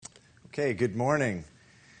Okay, good morning.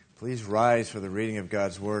 Please rise for the reading of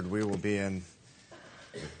God's Word. We will be in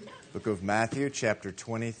the book of Matthew, chapter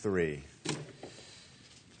 23.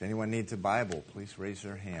 If anyone needs a Bible, please raise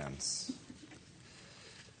their hands.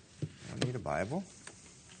 Anyone need a Bible?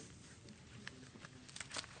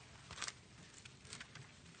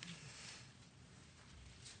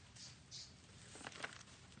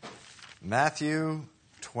 Matthew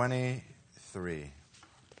 23.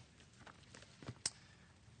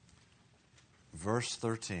 Verse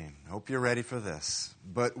 13. Hope you're ready for this.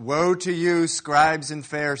 But woe to you, scribes and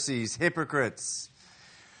Pharisees, hypocrites!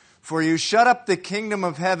 For you shut up the kingdom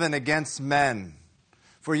of heaven against men.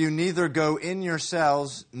 For you neither go in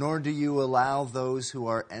yourselves, nor do you allow those who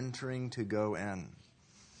are entering to go in.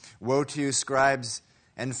 Woe to you, scribes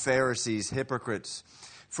and Pharisees, hypocrites!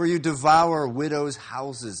 For you devour widows'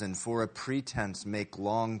 houses, and for a pretense make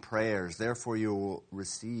long prayers. Therefore you will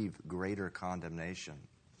receive greater condemnation.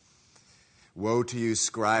 Woe to you,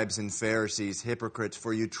 scribes and Pharisees, hypocrites,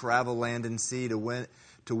 for you travel land and sea to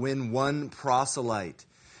win one proselyte.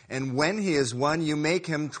 And when he is won, you make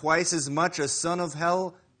him twice as much a son of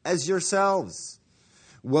hell as yourselves.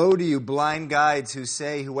 Woe to you, blind guides, who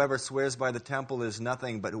say, whoever swears by the temple is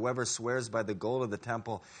nothing, but whoever swears by the gold of the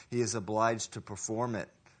temple, he is obliged to perform it.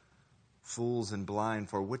 Fools and blind,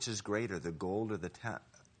 for which is greater, the gold or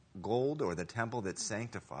the temple that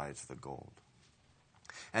sanctifies the gold?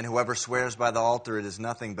 And whoever swears by the altar, it is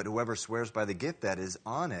nothing, but whoever swears by the gift that is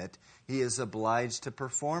on it, he is obliged to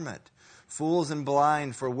perform it. Fools and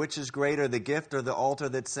blind, for which is greater, the gift or the altar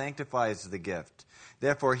that sanctifies the gift?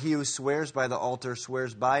 Therefore he who swears by the altar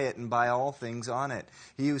swears by it and by all things on it.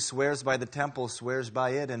 He who swears by the temple swears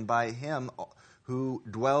by it and by him who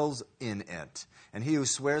dwells in it. And he who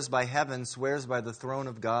swears by heaven swears by the throne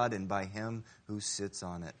of God and by him who sits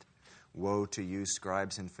on it. Woe to you,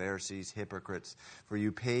 scribes and Pharisees, hypocrites! For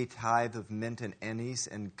you pay tithe of mint and anise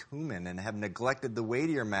and cumin, and have neglected the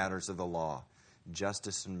weightier matters of the law,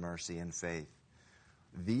 justice and mercy and faith.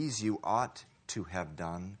 These you ought to have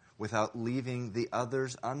done, without leaving the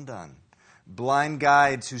others undone. Blind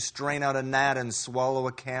guides who strain out a gnat and swallow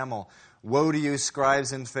a camel. Woe to you,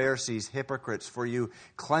 scribes and Pharisees, hypocrites! For you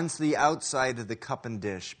cleanse the outside of the cup and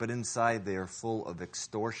dish, but inside they are full of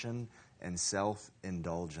extortion and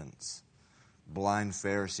self-indulgence. Blind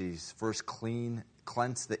Pharisees, first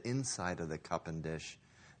cleanse the inside of the cup and dish,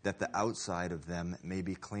 that the outside of them may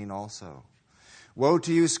be clean also. Woe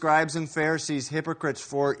to you, scribes and Pharisees, hypocrites!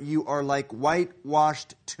 For you are like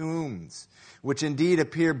whitewashed tombs, which indeed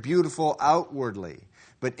appear beautiful outwardly,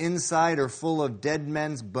 but inside are full of dead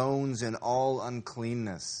men's bones and all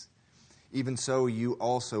uncleanness. Even so, you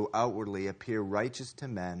also outwardly appear righteous to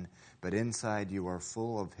men, but inside you are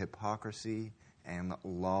full of hypocrisy and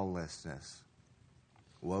lawlessness.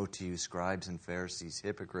 Woe to you, scribes and Pharisees,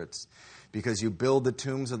 hypocrites! Because you build the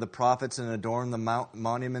tombs of the prophets and adorn the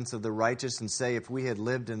monuments of the righteous, and say, if we had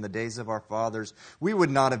lived in the days of our fathers, we would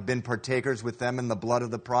not have been partakers with them in the blood of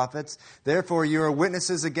the prophets. Therefore you are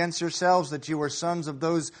witnesses against yourselves that you are sons of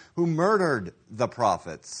those who murdered the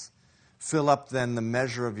prophets. Fill up then the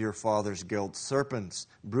measure of your father's guilt. Serpents,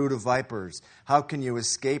 brood of vipers, how can you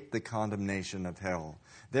escape the condemnation of hell?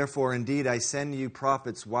 Therefore, indeed, I send you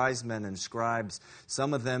prophets, wise men, and scribes.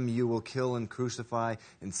 Some of them you will kill and crucify,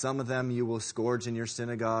 and some of them you will scourge in your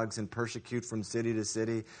synagogues and persecute from city to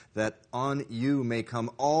city, that on you may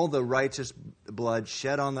come all the righteous blood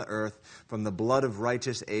shed on the earth, from the blood of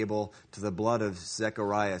righteous Abel to the blood of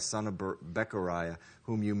Zechariah, son of Bechariah,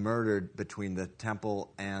 whom you murdered between the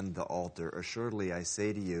temple and the altar. Assuredly, I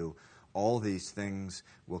say to you, all these things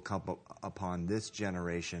will come upon this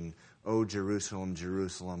generation. O Jerusalem,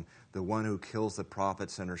 Jerusalem, the one who kills the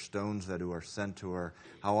prophets and her stones that who are sent to her.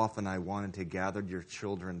 How often I wanted to gather your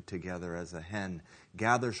children together as a hen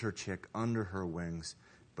gathers her chick under her wings,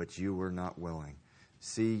 but you were not willing.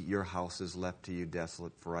 See, your house is left to you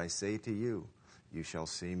desolate, for I say to you, you shall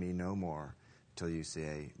see me no more, till you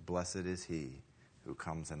say, blessed is he who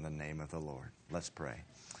comes in the name of the Lord. Let's pray.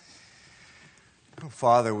 Oh,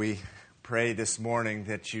 Father, we pray this morning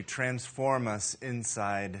that you transform us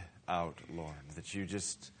inside out, Lord, that you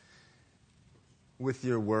just, with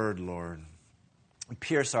your word, Lord,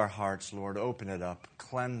 pierce our hearts, Lord, open it up,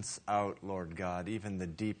 cleanse out, Lord God, even the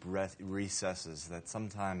deep recesses that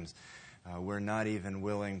sometimes we're not even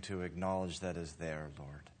willing to acknowledge that is there,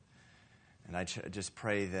 Lord. And I just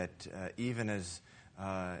pray that even as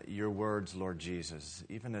your words, Lord Jesus,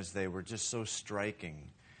 even as they were just so striking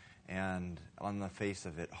and on the face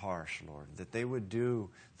of it harsh, Lord, that they would do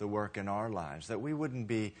the work in our lives, that we wouldn't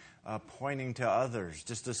be pointing to others,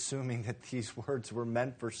 just assuming that these words were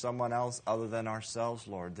meant for someone else other than ourselves,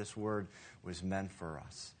 Lord. This word was meant for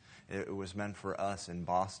us. It was meant for us in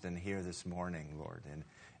Boston here this morning, Lord, and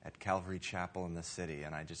at Calvary Chapel in the city.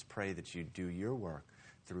 And I just pray that you do your work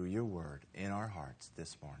through your word in our hearts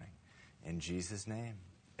this morning. In Jesus' name,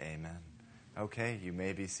 amen. Okay, you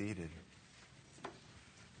may be seated.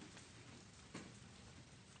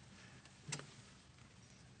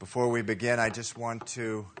 Before we begin, I just want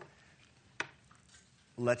to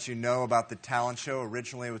let you know about the talent show.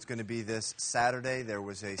 Originally, it was going to be this Saturday. There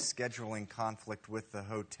was a scheduling conflict with the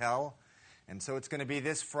hotel. And so it's going to be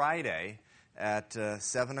this Friday at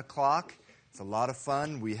 7 o'clock. It's a lot of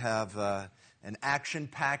fun. We have an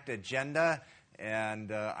action-packed agenda,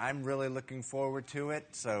 and I'm really looking forward to it.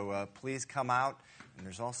 So please come out. And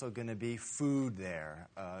there's also going to be food there,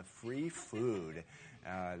 free food.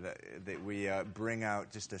 That we bring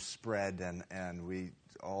out just a spread, and we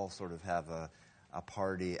all sort of have a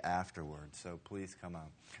party afterwards. So please come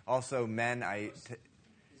out. Also, men, Is it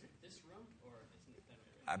this room or it's in the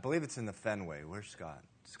Fenway? I believe it's in the Fenway. Where's Scott?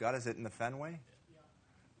 Scott, is it in the Fenway?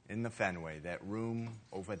 Yeah. In the Fenway, that room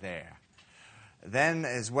over there. Then,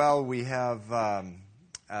 as well, we have,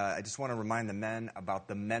 I just want to remind the men about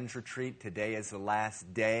the men's retreat. Today is the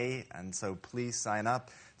last day, and so please sign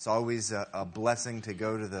up. It's always a blessing to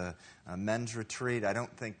go to the men's retreat. I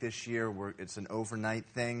don't think this year it's an overnight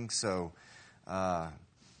thing, so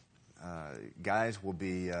guys will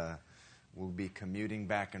be commuting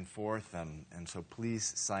back and forth, and so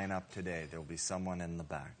please sign up today. There will be someone in the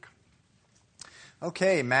back.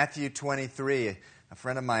 Okay, Matthew 23. A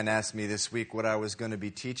friend of mine asked me this week what I was going to be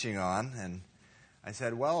teaching on, and I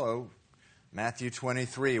said, Matthew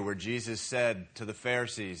 23, where Jesus said to the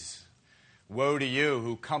Pharisees, "Woe to you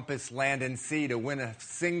who compass land and sea to win a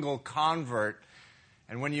single convert,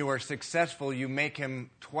 and when you are successful, you make him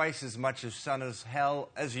twice as much a son of hell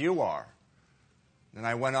as you are." And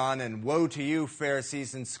I went on, and woe to you,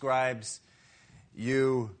 Pharisees and scribes,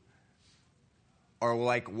 you are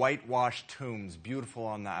like whitewashed tombs, beautiful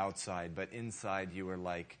on the outside, but inside you are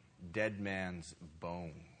like dead man's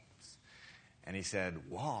bones. And he said,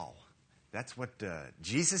 wow, that's what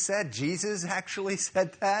Jesus said? Jesus actually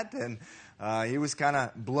said that? And he was kind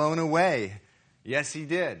of blown away. Yes, he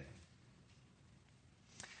did.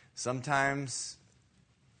 Sometimes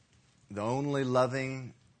the only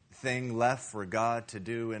loving thing left for God to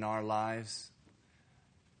do in our lives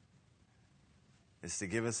is to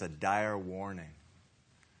give us a dire warning.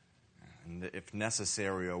 And if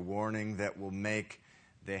necessary, a warning that will make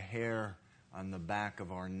the hair on the back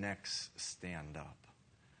of our necks stand up.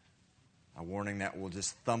 A warning that will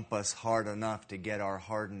just thump us hard enough to get our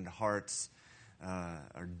hardened hearts,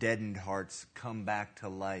 our deadened hearts, come back to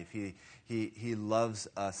life. He loves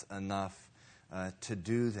us enough to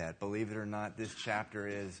do that. Believe it or not, this chapter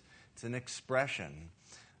it's an expression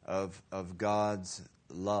of God's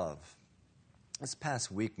love. This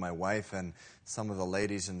past week, my wife and some of the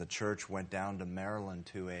ladies in the church went down to Maryland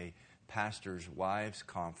to a pastor's wives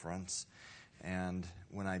conference. And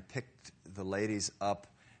when I picked the ladies up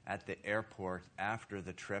at the airport after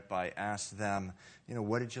the trip, I asked them,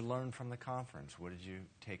 what did you learn from the conference? What did you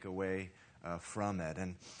take away from it?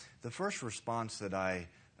 And the first response that I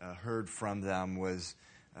heard from them was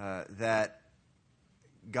that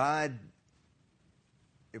God,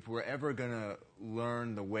 if we're ever going to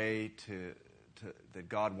learn the way that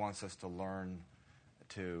God wants us to learn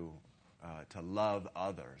to love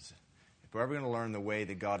others, if we're ever going to learn the way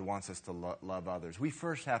that God wants us to love others, we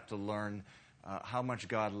first have to learn how much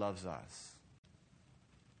God loves us.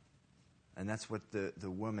 And that's what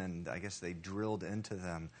the women, I guess they drilled into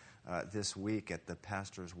them this week at the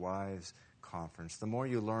Pastor's Wives Conference. The more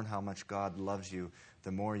you learn how much God loves you,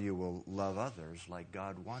 the more you will love others like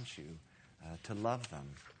God wants you to love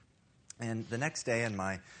them. And the next day in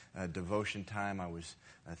my devotion time, I was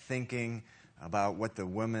thinking about what the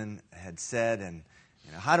women had said, and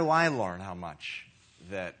how do I learn how much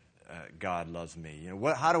that God loves me?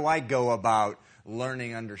 How do I go about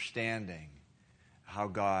learning, understanding how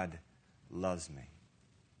God loves me?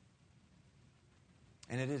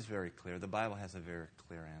 And it is very clear. The Bible has a very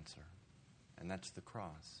clear answer, and that's the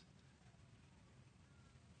cross.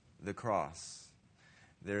 The cross.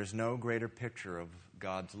 There's no greater picture of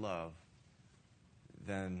God's love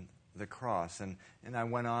than the cross. And I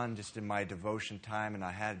went on just in my devotion time, and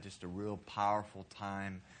I had just a real powerful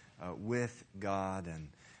time with God. And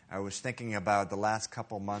I was thinking about the last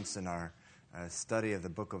couple months in our study of the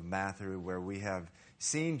book of Matthew, where we have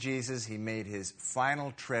seen Jesus. He made his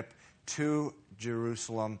final trip to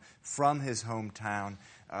Jerusalem from his hometown.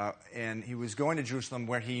 And he was going to Jerusalem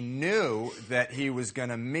where he knew that he was going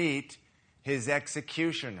to meet his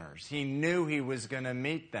executioners. He knew he was going to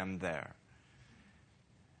meet them there.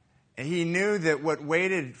 He knew that what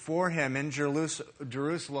waited for him in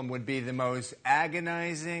Jerusalem would be the most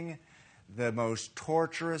agonizing, the most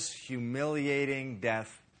torturous, humiliating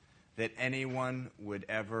death that anyone would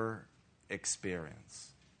ever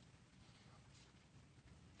experience.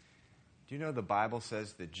 Do you know the Bible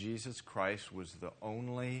says that Jesus Christ was the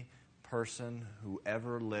only person who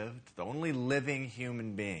ever lived, the only living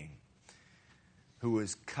human being who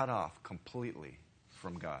was cut off completely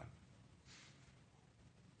from God?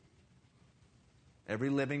 Every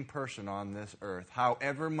living person on this earth,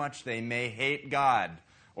 however much they may hate God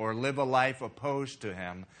or live a life opposed to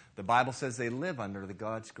Him, the Bible says they live under the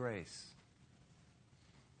God's grace.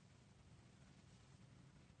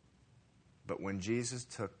 But when Jesus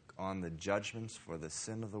took on the judgments for the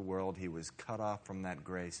sin of the world, He was cut off from that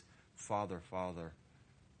grace. Father, Father,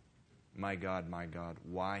 my God,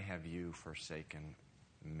 why have you forsaken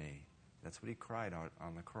me? That's what He cried out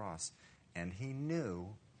on the cross. And He knew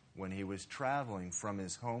when He was traveling from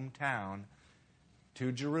His hometown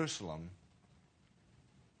to Jerusalem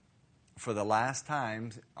for the last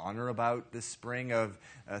time, on or about the spring of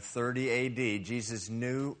 30 A.D., Jesus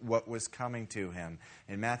knew what was coming to Him.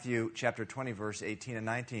 In Matthew chapter 20, verse 18 and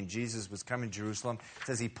 19, Jesus was coming to Jerusalem. It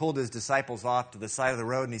says He pulled His disciples off to the side of the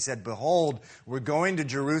road, and He said, "Behold, we're going to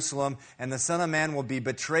Jerusalem, and the Son of Man will be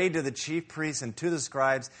betrayed to the chief priests and to the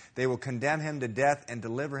scribes. They will condemn Him to death and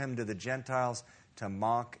deliver Him to the Gentiles to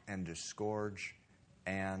mock and to scourge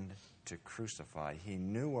and to crucify." He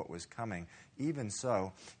knew what was coming. Even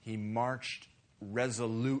so, He marched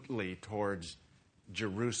resolutely towards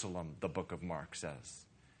Jerusalem, the book of Mark says.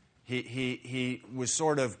 He was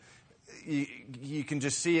sort of, you can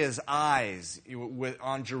just see His eyes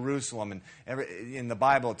on Jerusalem. And in the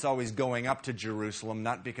Bible, it's always going up to Jerusalem,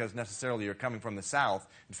 not because necessarily you're coming from the south.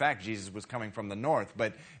 In fact, Jesus was coming from the north.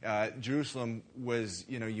 But Jerusalem was,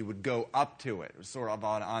 you would go up to it. It was sort of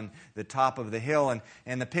on the top of the hill.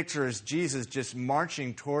 And the picture is Jesus just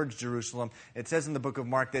marching towards Jerusalem. It says in the book of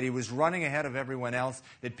Mark that He was running ahead of everyone else,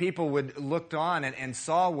 that people would looked on and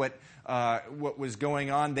saw what was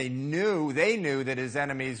going on. They knew that His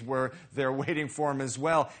enemies were there waiting for Him as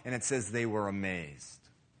well. And it says they were amazed.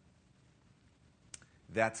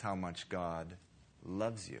 That's how much God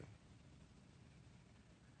loves you.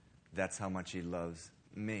 That's how much He loves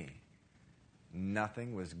me.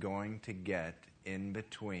 Nothing was going to get in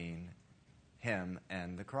between Him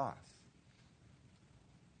and the cross.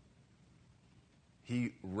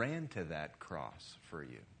 He ran to that cross for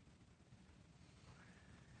you.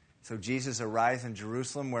 So Jesus arrives in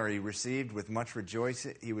Jerusalem, where He was received with much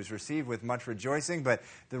rejoicing, but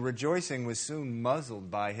the rejoicing was soon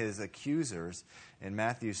muzzled by His accusers. In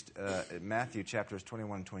Matthew chapters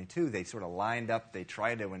 21 and 22, they sort of lined up. They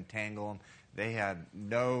tried to entangle Him. They had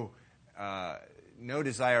no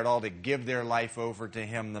desire at all to give their life over to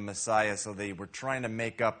Him, the Messiah. So they were trying to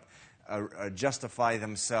make up, justify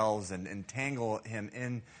themselves and entangle Him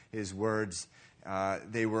in His words.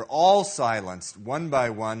 They were all silenced, one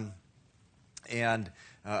by one, and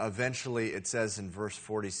eventually it says in verse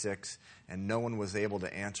 46, "And no one was able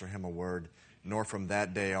to answer Him a word, nor from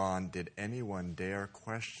that day on did anyone dare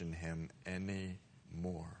question Him any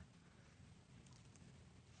more."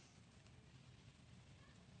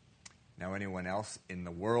 Now, anyone else in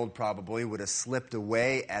the world probably would have slipped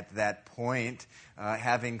away at that point,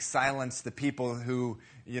 having silenced the people who,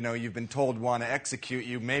 you've been told want to execute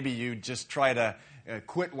you. Maybe you just try to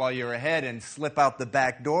quit while you're ahead and slip out the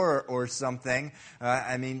back door or something.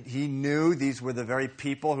 He knew these were the very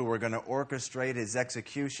people who were going to orchestrate His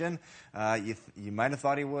execution. You might have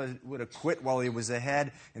thought He would have quit while He was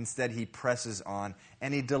ahead. Instead, He presses on,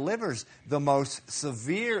 and He delivers the most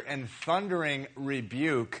severe and thundering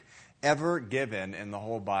rebuke ever given in the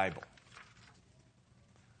whole Bible.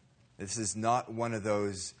 This is not one of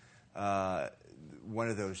those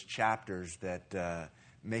chapters that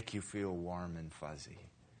make you feel warm and fuzzy.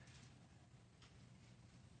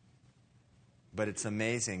 But it's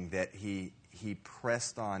amazing that he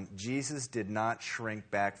pressed on. Jesus did not shrink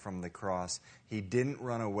back from the cross. He didn't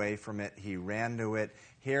run away from it. He ran to it.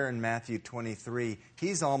 Here in Matthew 23,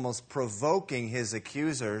 He's almost provoking His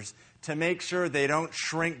accusers to make sure they don't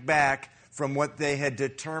shrink back from what they had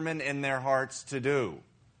determined in their hearts to do.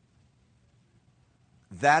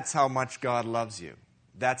 That's how much God loves you.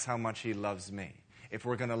 That's how much He loves me. If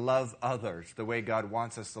we're going to love others the way God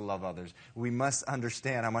wants us to love others, we must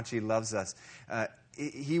understand how much He loves us.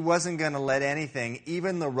 He wasn't going to let anything,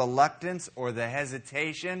 even the reluctance or the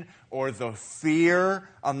hesitation or the fear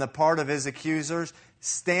on the part of His accusers,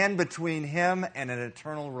 stand between Him and an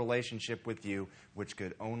eternal relationship with you, which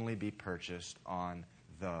could only be purchased on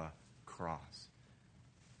the cross.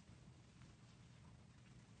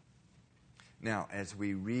 Now, as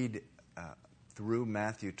we read through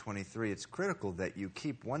Matthew 23, it's critical that you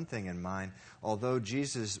keep one thing in mind. Although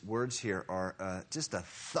Jesus' words here are just a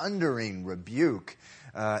thundering rebuke,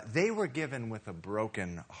 they were given with a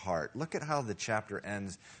broken heart. Look at how the chapter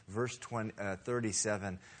ends, verse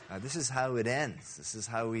 37. This is how it ends. This is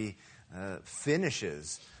how he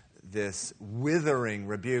finishes this withering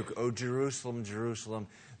rebuke. O Jerusalem, Jerusalem,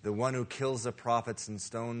 the one who kills the prophets and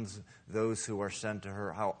stones those who are sent to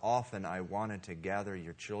her. How often I wanted to gather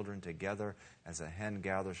your children together as a hen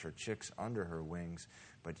gathers her chicks under her wings,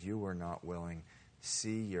 but you were not willing.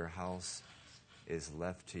 See, your house is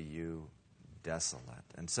left to you desolate.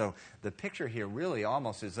 And so the picture here really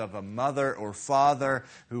almost is of a mother or father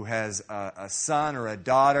who has a son or a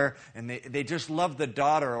daughter, and they just love the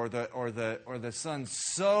daughter or the son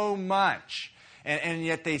so much. And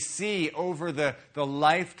yet they see over the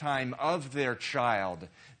lifetime of their child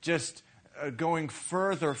just going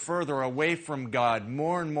further away from God,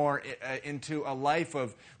 more and more into a life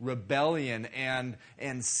of rebellion and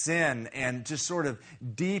sin, and just sort of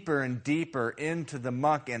deeper and deeper into the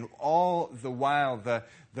muck, and all the while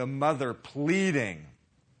the mother pleading.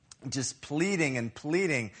 Just pleading and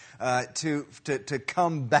pleading to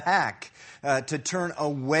come back, to turn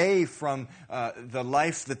away from the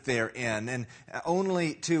life that they're in, and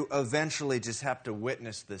only to eventually just have to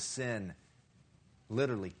witness the sin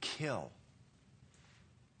literally kill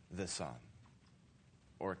the son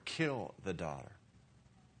or kill the daughter.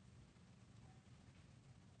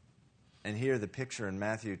 And here the picture in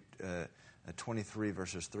Matthew 23,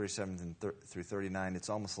 verses 37 through 39, it's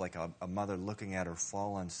almost like a mother looking at her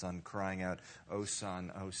fallen son, crying out, oh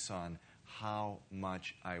son, how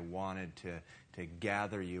much I wanted to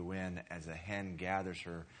gather you in as a hen gathers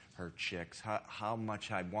her chicks. How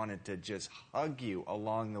much I wanted to just hug you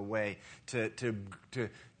along the way, to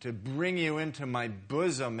bring you into my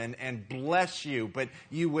bosom and bless you, but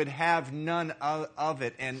you would have none of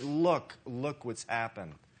it. And look what's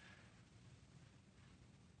happened.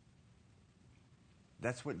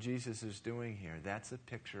 That's what Jesus is doing here. That's a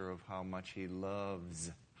picture of how much he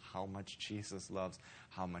loves, how much Jesus loves,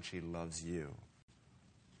 how much he loves you,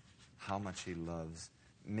 how much he loves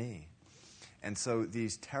me. And so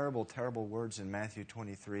these terrible, terrible words in Matthew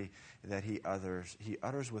 23 that he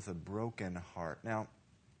utters with a broken heart. Now,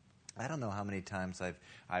 I don't know how many times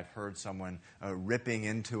I've heard someone ripping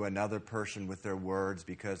into another person with their words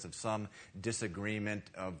because of some disagreement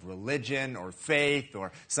of religion or faith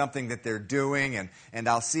or something that they're doing, and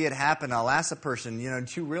I'll see it happen. I'll ask a person, do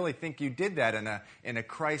you really think you did that in a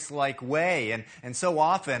Christ-like way? And so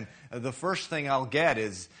often the first thing I'll get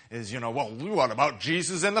is well, what about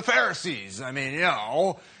Jesus and the Pharisees? I mean,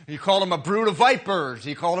 he called them a brood of vipers.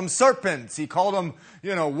 He called them serpents. He called them,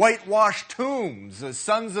 whitewashed tombs,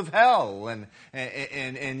 sons of hell. And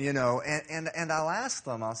I'll ask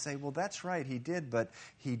them, I'll say, well, that's right, he did, but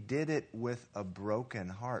he did it with a broken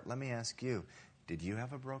heart. Let me ask you, did you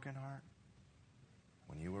have a broken heart?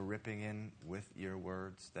 When you were ripping in with your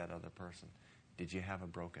words that other person, did you have a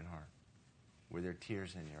broken heart? Were there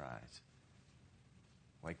tears in your eyes?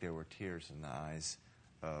 Like there were tears in the eyes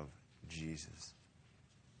of Jesus.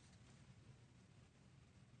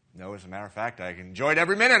 No, as a matter of fact, I enjoyed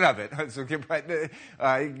every minute of it.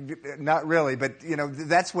 Not really, but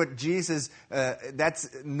that's what Jesus.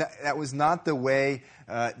 That was not the way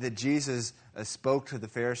that Jesus spoke to the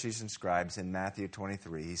Pharisees and scribes in Matthew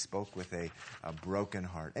 23. He spoke with a broken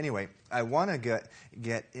heart. Anyway, I want to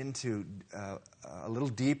get into a little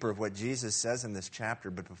deeper of what Jesus says in this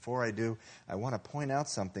chapter. But before I do, I want to point out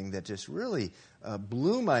something that just really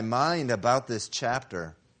blew my mind about this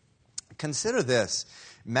chapter. Consider this.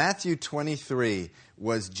 Matthew 23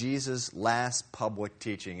 was Jesus' last public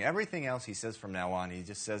teaching. Everything else he says from now on, he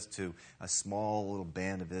just says to a small little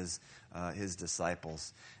band of his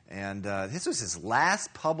disciples. And this was his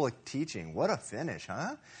last public teaching. What a finish,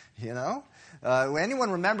 huh?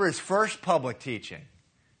 Anyone remember his first public teaching?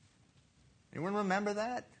 Anyone remember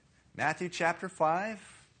that? Matthew chapter 5?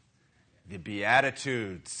 The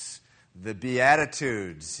Beatitudes. The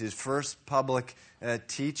Beatitudes, his first public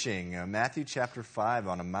teaching. Matthew chapter 5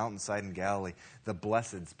 on a mountainside in Galilee. The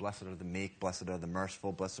blesseds. Blessed are the meek. Blessed are the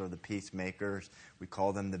merciful. Blessed are the peacemakers. We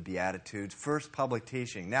call them the Beatitudes. First public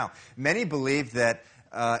teaching. Now, many believe that,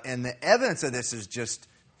 and the evidence of this is just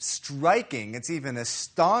striking. It's even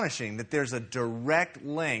astonishing that there's a direct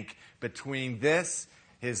link between this,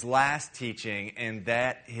 his last teaching, and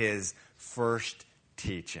that, his first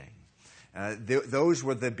teaching. Those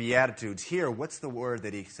were the Beatitudes. Here, what's the word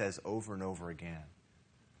that he says over and over again?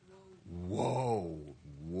 Woe.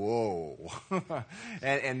 whoa.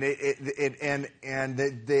 It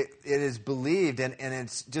is believed, and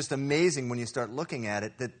it's just amazing when you start looking at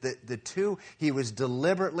it, that the two, he was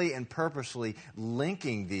deliberately and purposely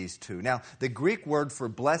linking these two. Now, the Greek word for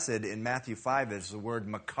blessed in Matthew 5 is the word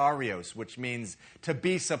makarios, which means to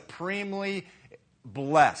be supremely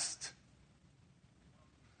blessed.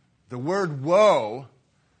 The word woe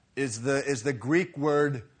is the Greek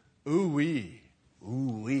word ooh-wee.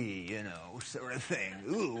 Ooh-wee, sort of thing.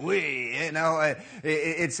 Ooh-wee, and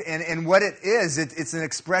what it is, it's an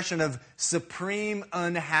expression of supreme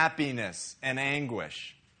unhappiness and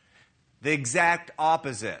anguish. The exact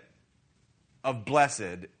opposite of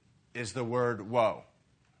blessed is the word woe.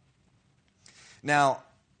 Now,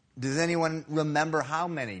 does anyone remember how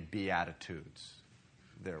many Beatitudes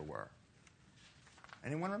there were?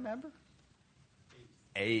 Anyone remember?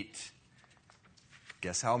 8.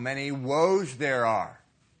 Guess how many woes there are?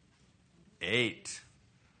 8.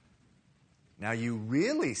 Now you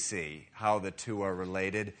really see how the two are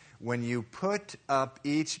related when you put up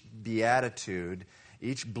each beatitude,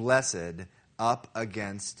 each blessed, up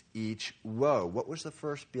against each woe. What was the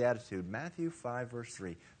first beatitude? Matthew 5, verse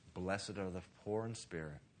 3. Blessed are the poor in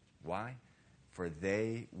spirit. Why? For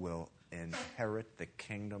they will inherit the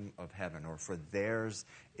kingdom of heaven, or for theirs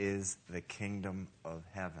is the kingdom of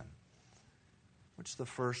heaven. What's the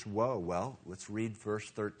first woe? Well, let's read verse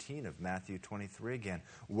 13 of Matthew 23 again.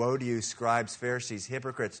 Woe to you, scribes, Pharisees,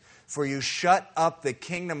 hypocrites, for you shut up the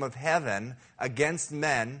kingdom of heaven against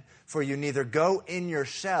men, for you neither go in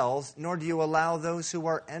yourselves, nor do you allow those who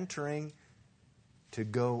are entering to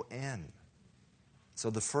go in.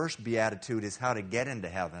 So the first beatitude is how to get into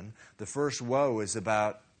heaven. The first woe is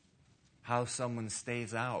about how someone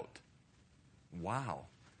stays out. Wow.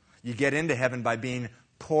 You get into heaven by being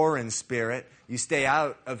poor in spirit. You stay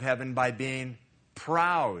out of heaven by being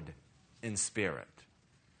proud in spirit.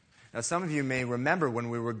 Now, some of you may remember when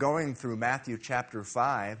we were going through Matthew chapter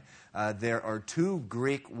 5, there are two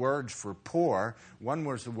Greek words for poor. One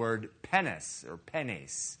was the word penis, or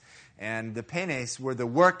penes. And the penes were the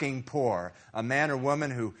working poor, a man or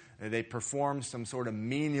woman who they performed some sort of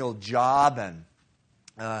menial job,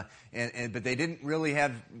 but they didn't really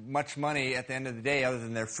have much money at the end of the day other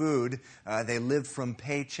than their food. They lived from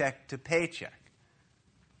paycheck to paycheck.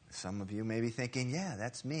 Some of you may be thinking, yeah,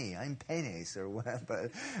 that's me. I'm penes, or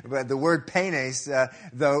whatever. But the word penes,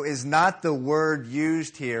 though, is not the word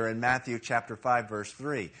used here in Matthew chapter 5, verse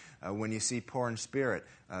 3. When you see poor in spirit,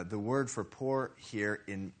 the word for poor here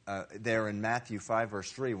there in Matthew 5,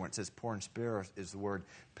 verse 3, when it says poor in spirit, is the word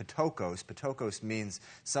patokos. Patokos means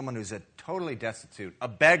someone who's totally destitute, a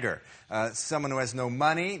beggar, someone who has no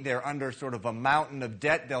money. They're under sort of a mountain of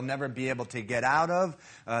debt they'll never be able to get out of.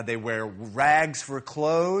 They wear rags for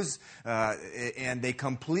clothes, and they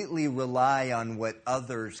completely rely on what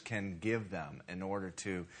others can give them in order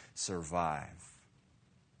to survive.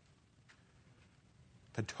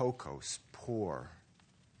 Patokos, poor,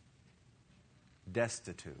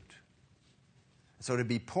 destitute. So to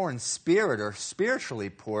be poor in spirit or spiritually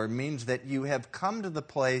poor means that you have come to the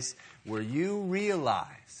place where you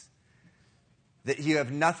realize that you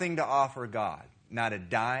have nothing to offer God, not a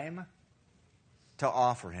dime to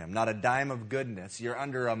offer Him, not a dime of goodness. You're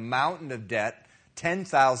under a mountain of debt,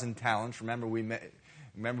 10,000 talents. Remember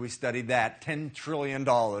we studied that, $10 trillion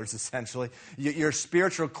essentially. Your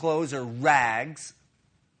spiritual clothes are rags.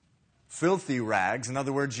 Filthy rags. In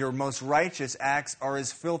other words, your most righteous acts are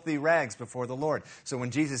as filthy rags before the Lord. So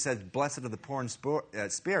when Jesus says, blessed are the poor in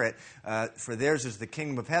spirit, for theirs is the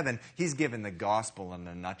kingdom of heaven, He's given the gospel in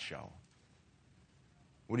a nutshell.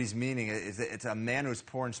 What He's meaning is that it's a man who's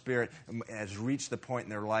poor in spirit has reached the point in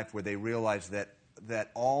their life where they realize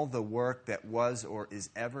that all the work that was or is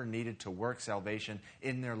ever needed to work salvation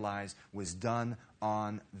in their lives was done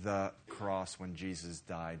on the cross when Jesus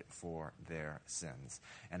died for their sins.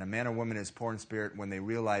 And a man or woman is poor in spirit when they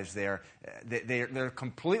realize they're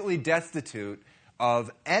completely destitute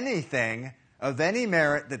of anything, of any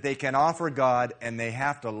merit that they can offer God, and they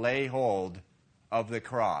have to lay hold of the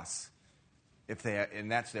cross.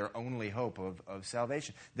 And that's their only hope of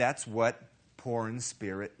salvation. That's what poor in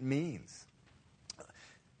spirit means.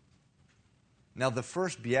 Now, the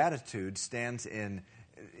first beatitude stands in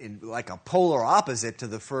like a polar opposite to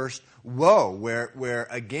the first woe, where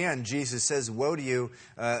again Jesus says, woe to you,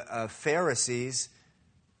 Pharisees,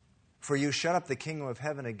 For you shut up the kingdom of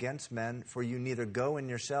heaven against men, for you neither go in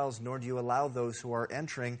yourselves, nor do you allow those who are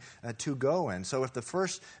entering to go in. So if the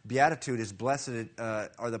first beatitude is, blessed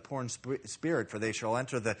are the poor in spirit, for they shall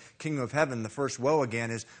enter the kingdom of heaven, the first woe again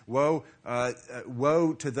is, woe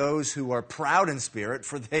to those who are proud in spirit,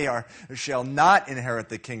 for they shall not inherit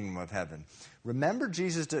the kingdom of heaven. Remember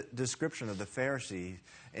Jesus' description of the Pharisee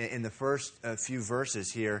in the first few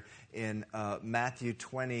verses here in Matthew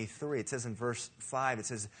 23. It says in verse 5, it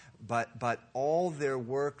says, But all their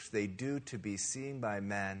works they do to be seen by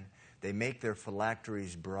men. They make their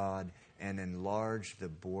phylacteries broad and enlarge the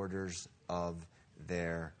borders of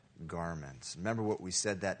their garments. Remember what we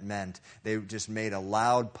said that meant. They just made a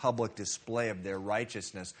loud public display of their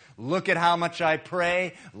righteousness. Look at how much I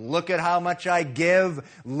pray. Look at how much I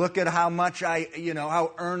give. Look at how much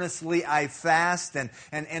how earnestly I fast.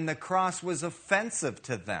 And the cross was offensive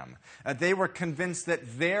to them. They were convinced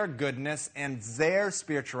that their goodness and their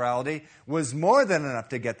spirituality was more than enough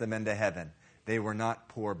to get them into heaven. They were not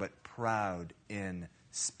poor, but proud in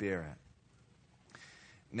spirit.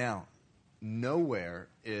 Now, nowhere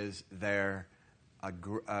is there a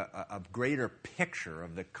greater picture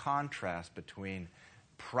of the contrast between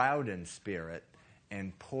proud in spirit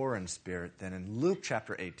and poor in spirit than in Luke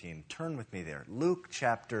chapter 18. Turn with me there. Luke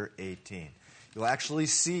chapter 18. You'll actually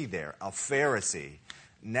see there a Pharisee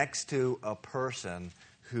next to a person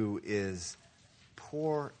who is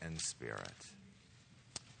poor in spirit.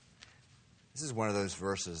 This is one of those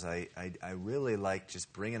verses I really like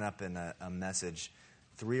just bringing up in a message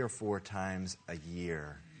 3 or 4 times a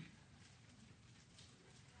year.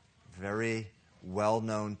 Very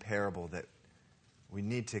well-known parable that we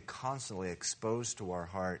need to constantly expose to our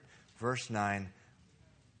heart. Verse 9,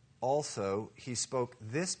 also he spoke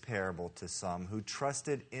this parable to some who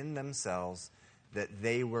trusted in themselves that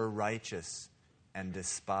they were righteous and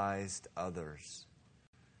despised others.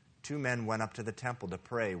 2 men went up to the temple to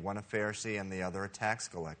pray, one a Pharisee and the other a tax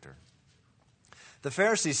collector. The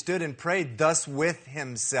Pharisee stood and prayed thus with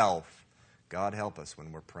himself. God help us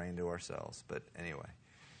when we're praying to ourselves. But anyway.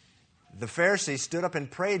 The Pharisee stood up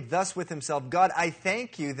and prayed thus with himself. God, I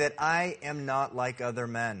thank you that I am not like other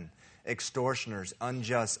men, extortioners,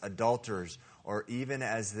 unjust, adulterers, or even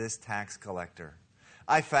as this tax collector.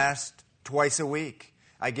 I fast twice a week.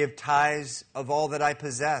 I give tithes of all that I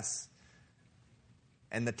possess.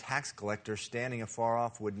 And the tax collector, standing afar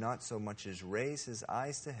off, would not so much as raise his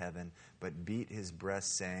eyes to heaven, but beat his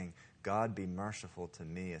breast, saying, God, be merciful to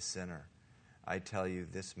me, a sinner. I tell you,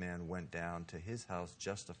 this man went down to his house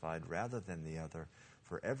justified rather than the other.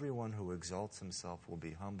 For everyone who exalts himself will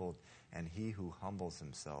be humbled, and he who humbles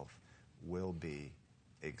himself will be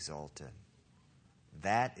exalted.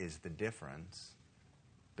 That is the difference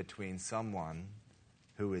between someone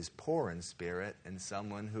who is poor in spirit and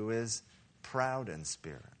someone who is proud in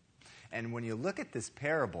spirit. And when you look at this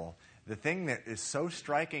parable, the thing that is so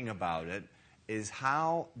striking about it is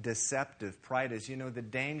how deceptive pride is. You know, the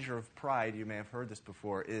danger of pride, you may have heard this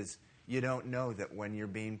before, is you don't know that when you're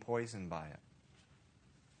being poisoned by it.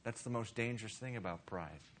 That's the most dangerous thing about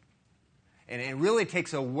pride. And it really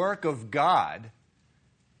takes a work of God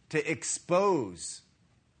to expose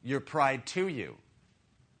your pride to you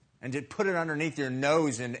and to put it underneath your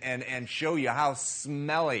nose and show you how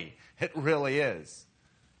smelly it really is.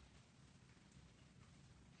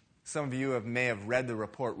 Some of you may have read the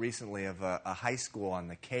report recently of a high school on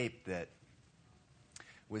the Cape that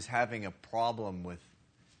was having a problem with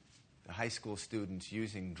the high school students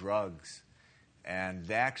using drugs. And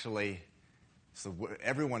they actually, so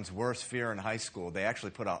everyone's worst fear in high school, they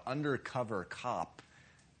actually put an undercover cop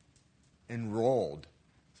enrolled.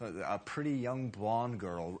 So a pretty young blonde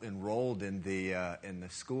girl enrolled in the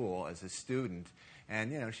school as a student.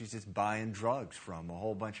 And, she's just buying drugs from a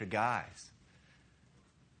whole bunch of guys.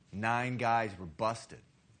 9 guys were busted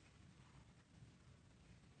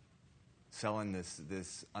selling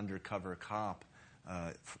this undercover cop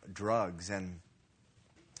drugs. And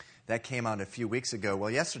that came out a few weeks ago. Well,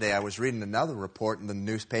 yesterday I was reading another report in the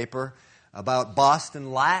newspaper about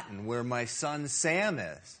Boston Latin, where my son Sam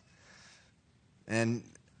is. And,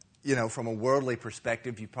 from a worldly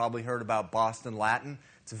perspective, you've probably heard about Boston Latin.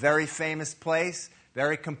 It's a very famous place,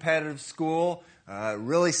 very competitive school.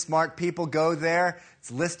 Really smart people go there.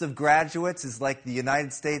 Its list of graduates is like the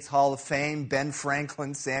United States Hall of Fame. Ben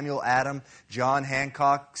Franklin, Samuel Adams, John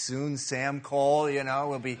Hancock, soon Sam Cole,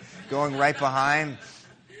 will be going right behind.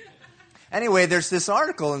 Anyway, there's this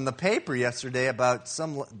article in the paper yesterday about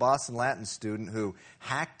some Boston Latin student who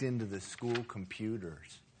hacked into the school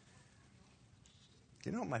computers. Do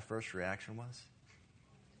you know what my first reaction was?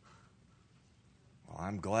 Well,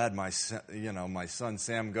 I'm glad my son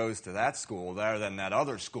Sam goes to that school rather than that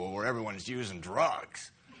other school where everyone's using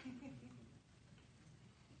drugs.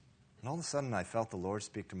 And all of a sudden, I felt the Lord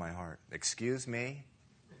speak to my heart. Excuse me?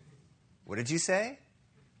 What did you say?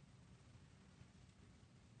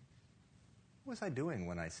 What was I doing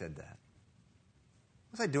when I said that?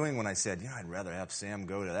 What was I doing when I said, I'd rather have Sam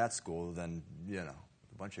go to that school than, a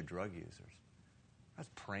bunch of drug users? I was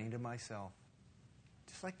praying to myself,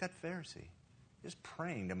 just like that Pharisee, just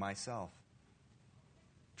praying to myself,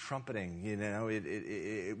 trumpeting,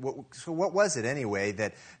 So what was it anyway?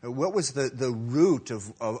 What was the root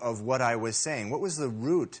of what I was saying? What was the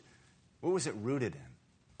root? What was it rooted in?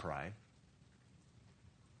 Pride.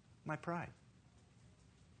 My pride.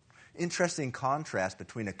 Interesting contrast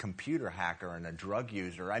between a computer hacker and a drug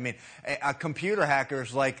user. I mean, a computer hacker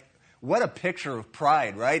is like, what a picture of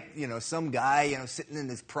pride, right? Some guy, sitting in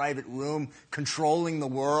his private room, controlling the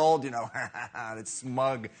world, that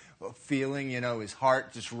smug feeling, his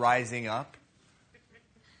heart just rising up.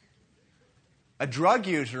 A drug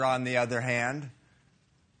user, on the other hand,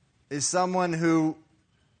 is someone who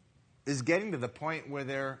is getting to the point where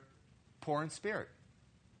they're poor in spirit,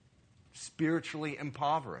 spiritually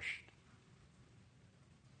impoverished.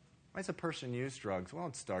 Why does a person use drugs? Well,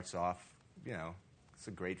 it starts off, it's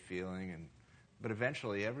a great feeling, but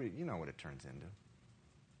eventually, you know what it turns into.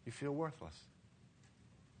 You feel worthless.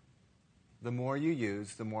 The more you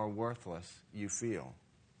use, the more worthless you feel.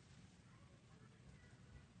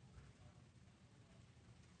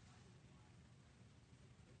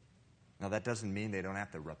 Now, that doesn't mean they don't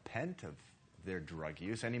have to repent of their drug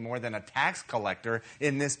use any more than a tax collector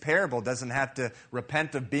in this parable doesn't have to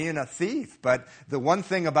repent of being a thief. But the one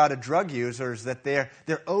thing about a drug user is that they're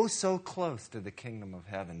oh so close to the kingdom of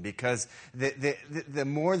heaven, because the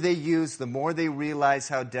more they use, the more they realize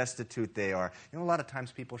how destitute they are. A lot of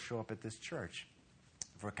times people show up at this church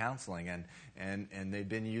for counseling and they've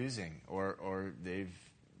been using or they've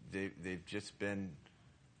just been,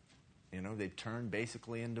 they've turned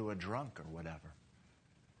basically into a drunk or whatever.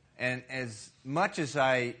 And as much as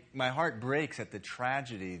my heart breaks at the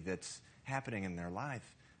tragedy that's happening in their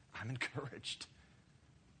life, I'm encouraged.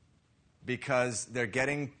 Because they're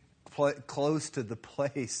getting close to the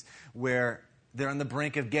place where they're on the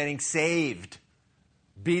brink of getting saved.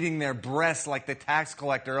 Beating their breasts like the tax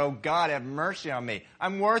collector. Oh, God, have mercy on me.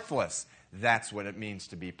 I'm worthless. That's what it means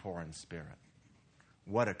to be poor in spirit.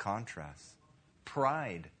 What a contrast.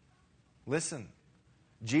 Pride. Listen,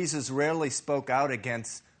 Jesus rarely spoke out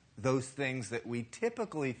against those things that we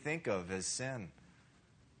typically think of as sin.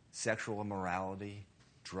 Sexual immorality,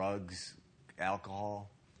 drugs,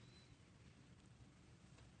 alcohol.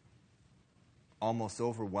 Almost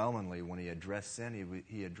overwhelmingly, when he addressed sin,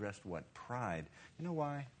 he addressed what? Pride. You know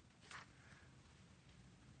why?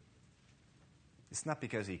 It's not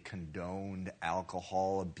because he condoned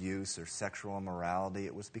alcohol abuse or sexual immorality.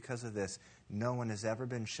 It was because of this. No one has ever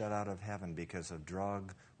been shut out of heaven because of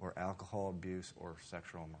drug or alcohol abuse or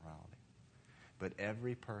sexual immorality. But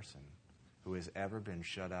every person who has ever been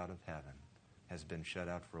shut out of heaven has been shut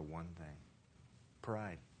out for one thing: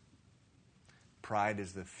 pride. Pride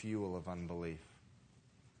is the fuel of unbelief.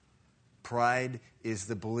 Pride is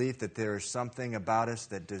the belief that there is something about us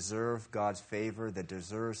that deserves God's favor, that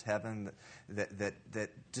deserves heaven, that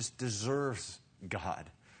just deserves God.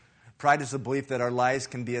 Pride is the belief that our lives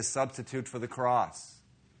can be a substitute for the cross.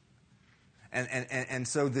 And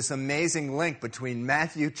so this amazing link between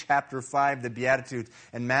Matthew chapter 5, the Beatitudes,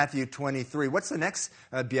 and Matthew 23. What's the next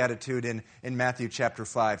Beatitude in Matthew chapter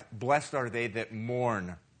 5? Blessed are they that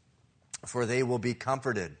mourn, for they will be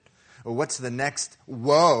comforted. Or what's the next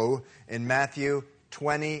woe in Matthew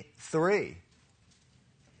 23?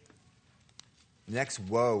 Next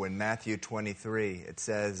woe in Matthew 23, it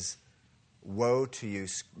says, woe to you,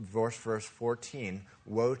 verse 14,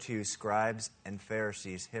 woe to you, scribes and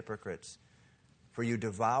Pharisees, hypocrites, for you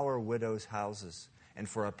devour widows' houses, and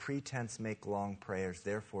for a pretense make long prayers.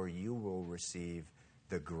 Therefore you will receive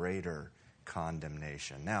the greater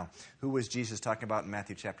condemnation. Now, who was Jesus talking about in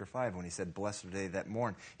Matthew chapter 5 when he said, blessed are they that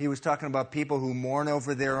mourn? He was talking about people who mourn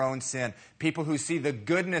over their own sin, people who see the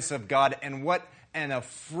goodness of God and what an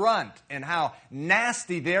affront and how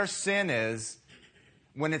nasty their sin is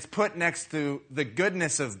when it's put next to the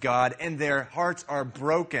goodness of God and their hearts are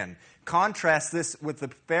broken. Contrast this with the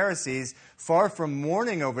Pharisees. Far from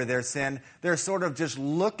mourning over their sin, they're sort of just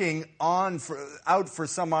looking out for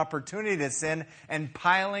some opportunity to sin and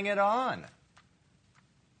piling it on.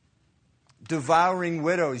 Devouring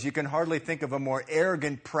widows. You can hardly think of a more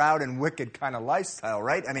arrogant, proud, and wicked kind of lifestyle,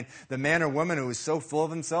 right? I mean, the man or woman who is so full of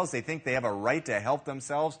themselves, they think they have a right to help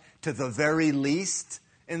themselves to the very least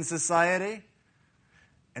in society.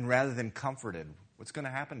 And rather than comforted, what's going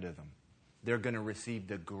to happen to them? They're going to receive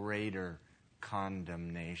the greater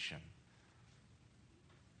condemnation.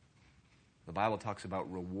 The Bible talks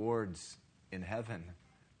about rewards in heaven,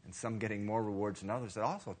 and some getting more rewards than others. It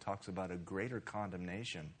also talks about a greater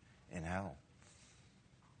condemnation in hell.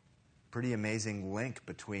 Pretty amazing link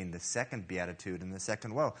between the second beatitude and the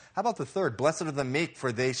second woe. How about the third? Blessed are the meek,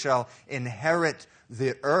 for they shall inherit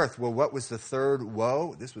the earth. Well, what was the third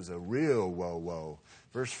woe? This was a real woe.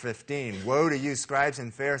 Verse 15, woe to you, scribes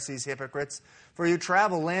and Pharisees, hypocrites, for you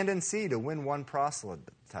travel land and sea to win one proselyte,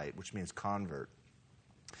 which means convert.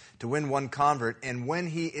 To win one convert, and when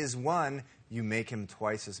he is won, you make him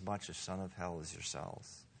twice as much a son of hell as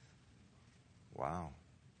yourselves. Wow.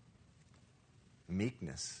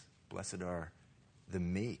 Meekness. Blessed are the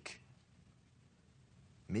meek.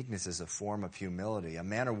 Meekness is a form of humility. A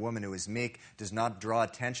man or woman who is meek does not draw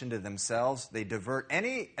attention to themselves. They divert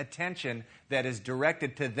any attention that is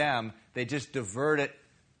directed to them. They just divert it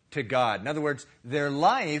to God. In other words, their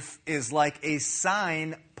life is like a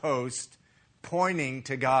signpost pointing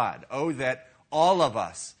to God. Oh, that all of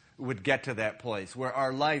us would get to that place where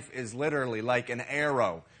our life is literally like an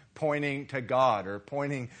arrow pointing to God, or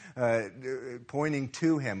pointing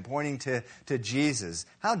to Him, pointing to Jesus.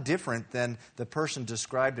 How different than the person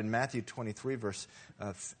described in Matthew 23, verse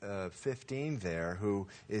 15 there, who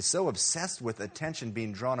is so obsessed with attention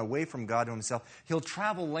being drawn away from God to himself, he'll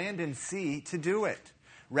travel land and sea to do it.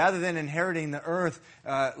 Rather than inheriting the earth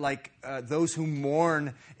like those who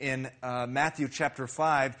mourn in Matthew chapter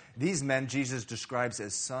 5, these men Jesus describes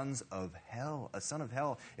as sons of hell. A son of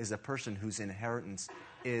hell is a person whose inheritance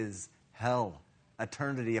is hell,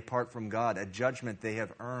 eternity apart from God, a judgment they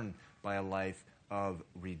have earned by a life of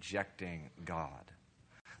rejecting God.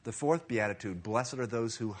 The fourth beatitude, blessed are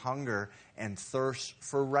those who hunger and thirst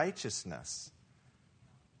for righteousness.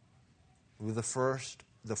 The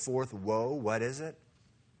fourth woe, what is it?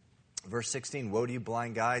 Verse 16, woe to you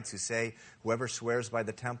blind guides who say, whoever swears by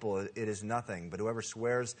the temple, it is nothing. But whoever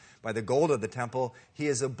swears by the gold of the temple, he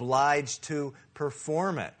is obliged to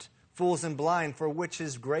perform it. Fools and blind, for which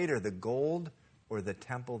is greater, the gold or the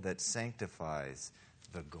temple that sanctifies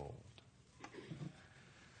the gold?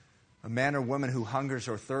 A man or woman who hungers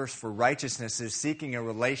or thirsts for righteousness is seeking a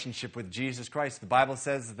relationship with Jesus Christ. The Bible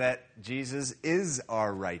says that Jesus is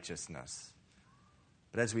our righteousness.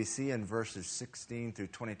 But as we see in verses 16 through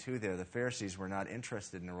 22 there, the Pharisees were not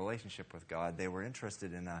interested in a relationship with God. They were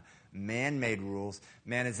interested in man-made rules.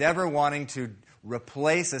 Man is ever wanting to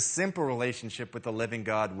replace a simple relationship with the living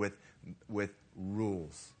God with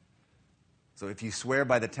rules. So if you swear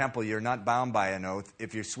by the temple, you're not bound by an oath.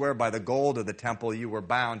 If you swear by the gold of the temple, you were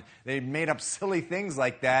bound. They made up silly things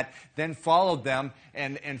like that, then followed them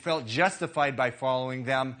and felt justified by following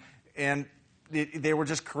them. And they were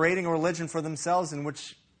just creating a religion for themselves in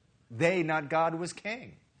which they, not God, was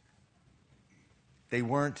king. They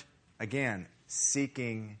weren't, again,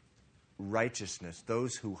 seeking righteousness.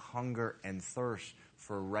 Those who hunger and thirst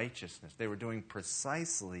for righteousness. They were doing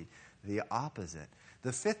precisely the opposite.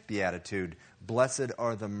 The fifth beatitude, blessed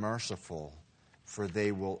are the merciful, for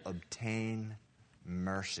they will obtain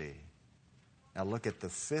mercy. Now look at the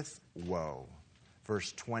fifth woe,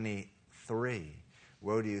 verse 23.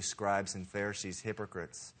 Woe to you, scribes and Pharisees,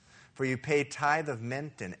 hypocrites! For you pay tithe of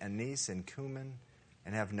mint and anise and cumin,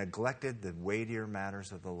 and have neglected the weightier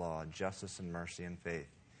matters of the law, justice and mercy and faith.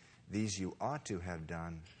 These you ought to have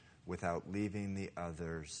done without leaving the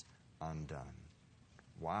others undone.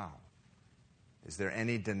 Wow. Is there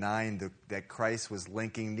any denying that Christ was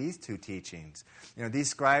linking these two teachings? You know, these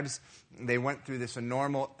scribes, they went through this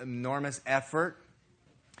enormous effort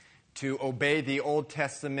to obey the Old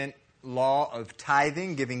Testament law of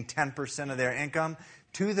tithing, giving 10% of their income,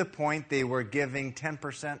 to the point they were giving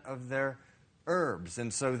 10% of their herbs.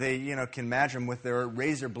 And so they, can imagine with their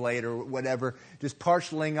razor blade or whatever, just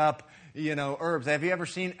parceling up, herbs. Have you ever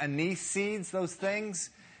seen anise seeds, those things?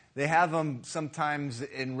 They have them sometimes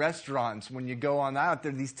in restaurants when you go on out.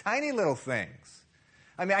 They're these tiny little things.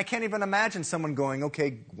 I mean, I can't even imagine someone going,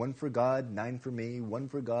 okay, 1 for God, 9 for me, 1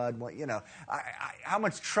 for God. 1, how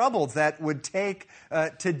much trouble that would take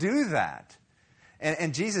to do that.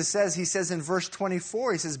 And Jesus says, he says in verse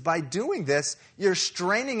 24, he says, by doing this, you're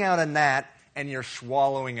straining out a gnat and you're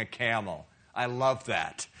swallowing a camel. I love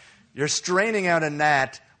that. You're straining out a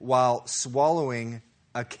gnat while swallowing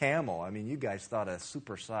a camel. I mean, you guys thought a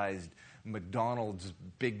supersized McDonald's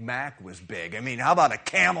Big Mac was big. I mean, how about a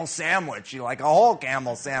camel sandwich? You like a whole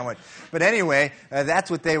camel sandwich. But anyway,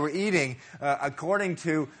 that's what they were eating. According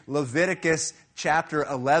to Leviticus chapter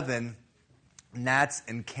 11, gnats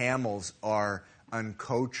and camels are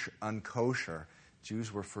unkosher.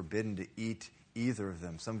 Jews were forbidden to eat either of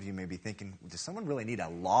them. Some of you may be thinking, does someone really need a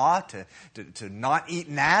law to not eat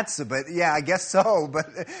gnats? But yeah, I guess so. But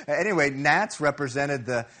anyway, gnats represented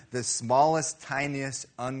the smallest, tiniest,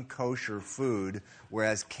 unkosher food,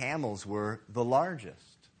 whereas camels were the largest.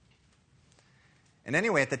 And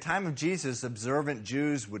anyway, at the time of Jesus, observant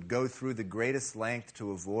Jews would go through the greatest length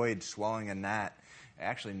to avoid swallowing a gnat.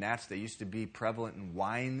 Actually, gnats, they used to be prevalent in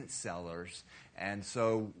wine cellars. And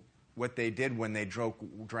so what they did when they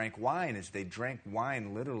drank wine is they drank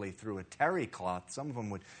wine literally through a terry cloth. Some of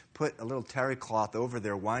them would put a little terry cloth over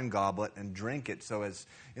their wine goblet and drink it so as,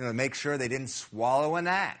 to make sure they didn't swallow a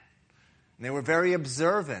gnat. And they were very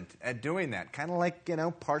observant at doing that, kind of like,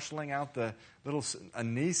 parceling out the little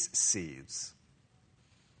anise seeds.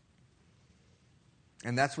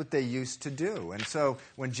 And that's what they used to do. And so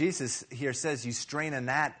when Jesus here says you strain a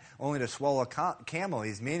gnat only to swallow a camel,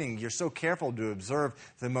 he's meaning you're so careful to observe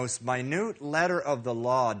the most minute letter of the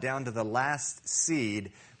law down to the last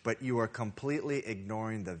seed, but you are completely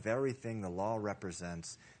ignoring the very thing the law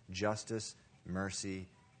represents: justice, mercy,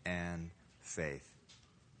 and faith.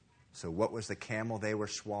 So what was the camel they were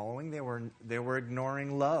swallowing? They were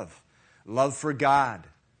ignoring love. Love for God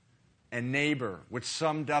and neighbor, which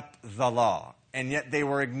summed up the law. And yet they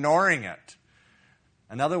were ignoring it.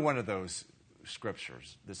 Another one of those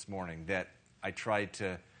scriptures this morning that I tried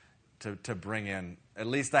to bring in at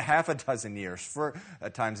least a half a dozen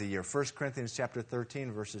times a year. 1 Corinthians chapter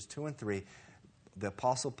 13, verses 2 and 3. The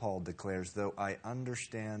Apostle Paul declares, though I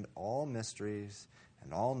understand all mysteries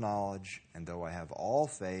and all knowledge, and though I have all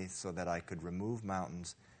faith so that I could remove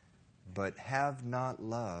mountains, but have not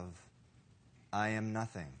love, I am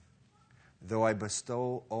nothing. Though I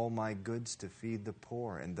bestow all my goods to feed the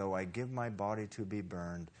poor, and though I give my body to be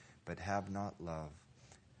burned, but have not love,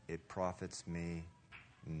 it profits me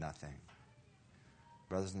nothing.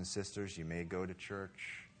 Brothers and sisters, you may go to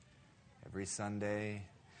church every Sunday.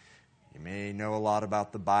 You may know a lot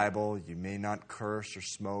about the Bible. You may not curse or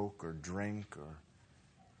smoke or drink or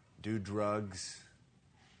do drugs.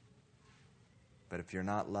 But if you're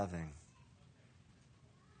not loving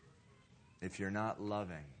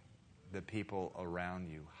the people around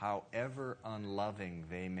you, however unloving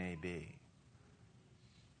they may be,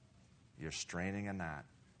 you're straining a gnat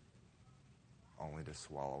only to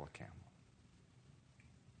swallow a camel.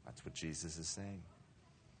 That's what Jesus is saying.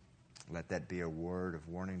 Let that be a word of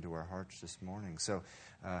warning to our hearts this morning. So,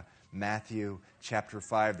 Matthew chapter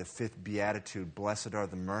 5, the fifth beatitude, blessed are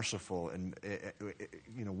the merciful. And,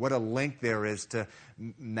 what a link there is to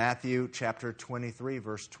Matthew chapter 23,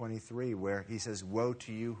 verse 23, where he says, woe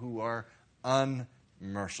to you who are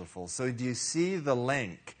unmerciful. So do you see the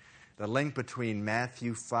link? The link between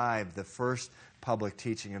Matthew 5, the first public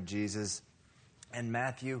teaching of Jesus, and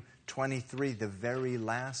Matthew 23, the very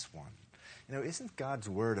last one. Isn't God's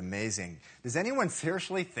word amazing? Does anyone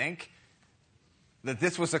seriously think that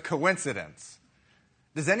this was a coincidence?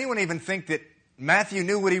 Does anyone even think that Matthew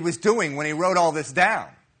knew what he was doing when he wrote all this down?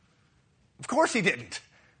 Of course he didn't.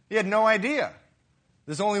 He had no idea.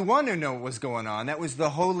 There's only one who knew what was going on. That was the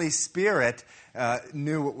Holy Spirit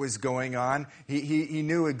knew what was going on. He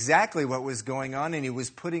knew exactly what was going on, and he was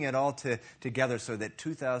putting it all together so that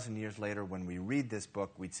 2,000 years later, when we read this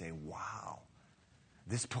book, we'd say, wow.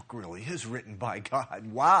 This book really is written by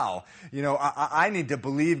God. Wow. I need to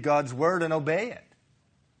believe God's word and obey it.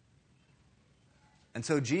 And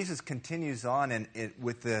so Jesus continues on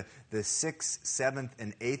with the 6th, 7th,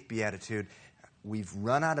 and 8th beatitude. We've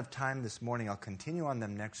run out of time this morning. I'll continue on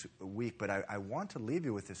them next week, but I want to leave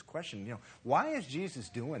you with this question. Why is Jesus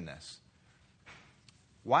doing this?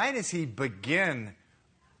 Why does he begin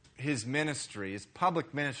his ministry, his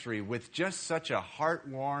public ministry, with just such a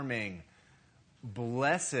heartwarming,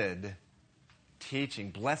 blessed teaching?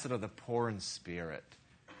 Blessed are the poor in spirit,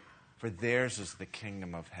 for theirs is the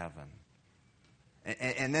kingdom of heaven.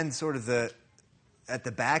 And then sort of at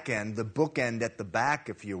the back end, the bookend at the back,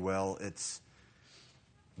 if you will, it's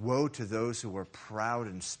woe to those who are proud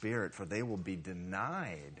in spirit, for they will be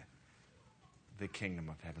denied the kingdom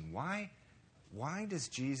of heaven. Why does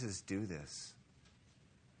Jesus do this?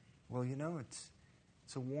 Well,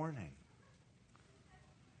 it's a warning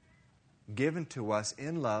given to us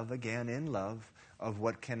in love, of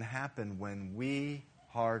what can happen when we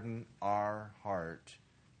harden our heart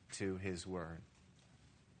to his word.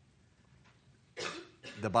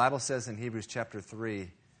 The Bible says in Hebrews chapter 3,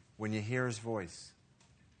 when you hear his voice,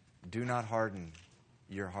 do not harden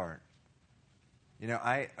your heart.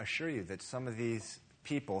 I assure you that some of these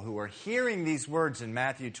people who are hearing these words in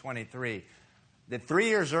Matthew 23, that 3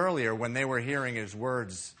 years earlier when they were hearing his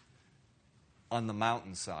words on the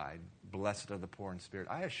mountainside, blessed are the poor in spirit,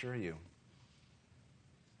 I assure you,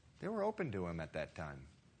 They were open to him at that time.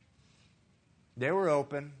 They were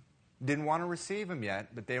open. Didn't want to receive him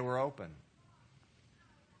yet, but they were open.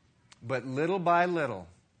 But little by little,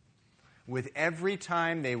 with every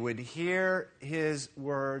time they would hear his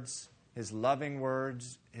words, his loving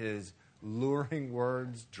words, his luring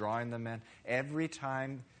words, drawing them in, every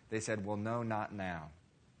time they said, well, no, not now.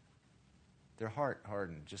 Their heart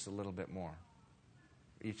hardened just a little bit more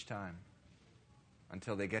each time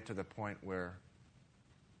until they get to the point where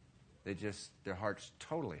their heart's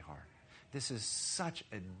totally hard. This is such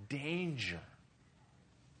a danger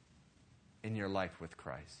in your life with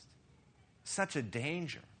Christ. Such a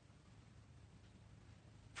danger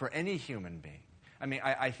for any human being. I mean,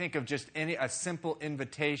 I think of just a simple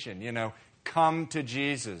invitation, come to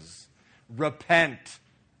Jesus, repent,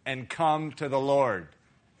 and come to the Lord.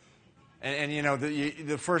 And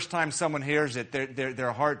the first time someone hears it,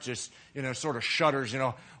 their heart just, sort of shudders,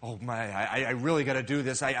 oh my, I really got to do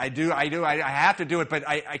this. I have to do it, but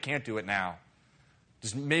I can't do it now.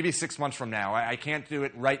 Just maybe 6 months from now. I can't do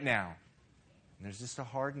it right now. And there's just a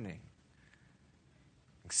hardening.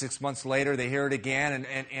 6 months later, they hear it again,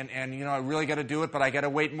 and I really got to do it, but I got to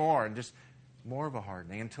wait more. And just more of a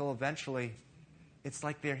hardening until eventually it's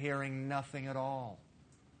like they're hearing nothing at all.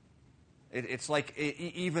 It's like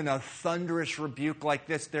even a thunderous rebuke like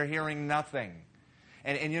this, they're hearing nothing.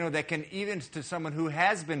 And that can, even to someone who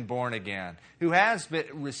has been born again, who has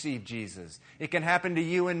received Jesus, it can happen to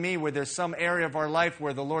you and me where there's some area of our life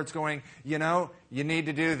where the Lord's going, you need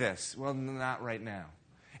to do this. Well, not right now.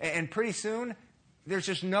 And pretty soon, there's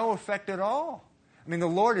just no effect at all. I mean, the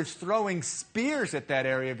Lord is throwing spears at that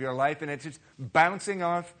area of your life, and it's just bouncing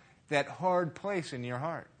off that hard place in your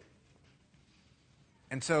heart.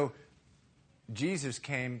 And so, Jesus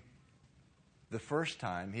came the first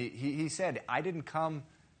time. He said, I didn't come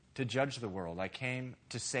to judge the world. I came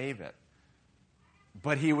to save it.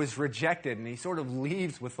 But he was rejected, and he sort of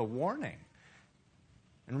leaves with a warning.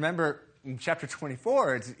 And remember, in chapter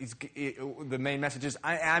 24, the main message is,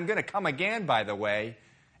 I'm going to come again, by the way,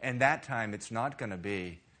 and that time it's not going to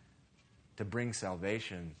be to bring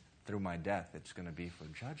salvation through my death. It's going to be for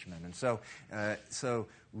judgment. And so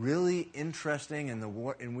really interesting,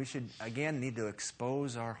 and we should, again, need to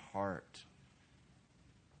expose our heart.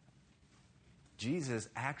 Jesus,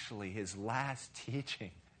 actually, his last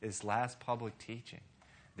teaching, his last public teaching,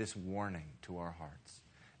 this warning to our hearts.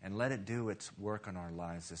 And let it do its work in our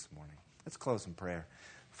lives this morning. Let's close in prayer.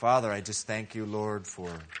 Father, I just thank you, Lord, for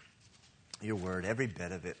your word, every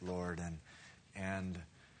bit of it, Lord. And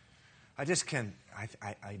I just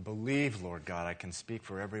I believe, Lord God, I can speak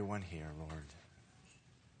for everyone here, Lord.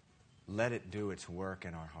 Let it do its work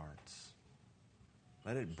in our hearts.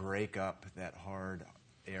 Let it break up that hard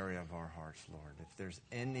area of our hearts, Lord. If there's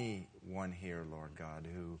anyone here, Lord God,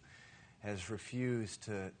 who has refused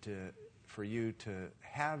for you to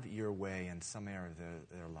have your way in some area of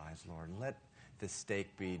their lives, Lord, let the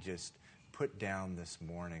stake be just put down this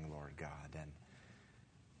morning, Lord God,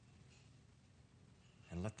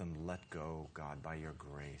 and let them let go, God, by your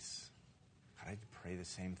grace. God, I pray the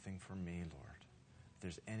same thing for me, Lord. If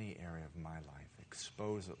there's any area of my life,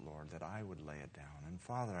 expose it, Lord, that I would lay it down. And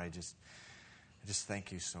Father, I just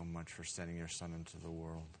thank you so much for sending your Son into the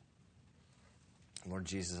world. Lord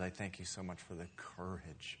Jesus, I thank you so much for the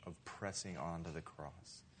courage of pressing on to the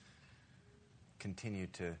cross. Continue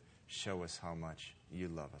to show us how much you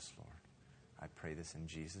love us, Lord. I pray this in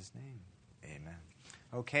Jesus' name. Amen.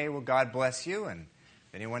 Okay, well, God bless you, and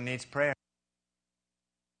if anyone needs prayer,